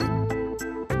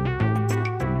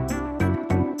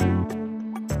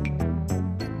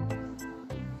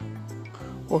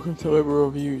Welcome to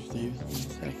Liberal Views, Dave. In a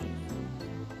second.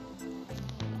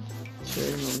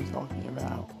 Today we'll be talking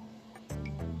about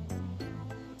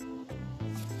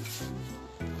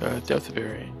the Delta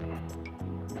variant.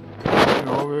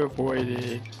 All we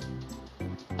avoided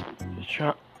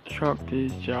Trump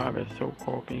did his job as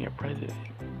so-called being a president.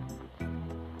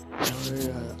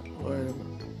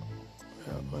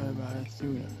 What about it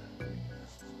sooner?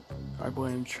 I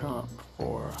blame Trump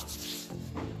for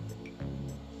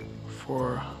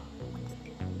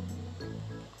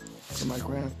my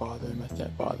grandfather and my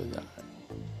stepfather died.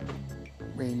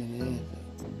 Raymond and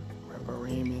Anthony. Reverend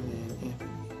Raymond and Anthony.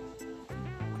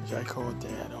 Which I call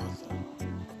Dad also.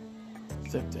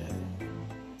 Stepdad.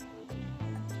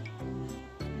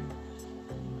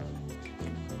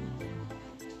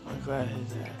 I'm glad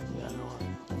his ass is out of order.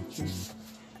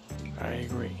 I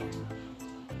agree.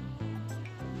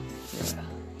 Yeah.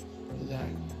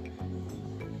 Exactly.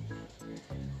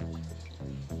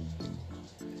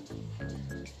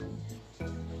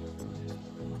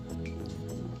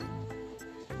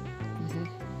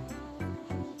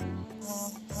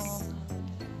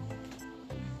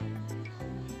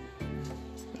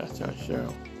 That's our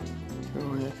show.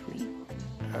 Till next week.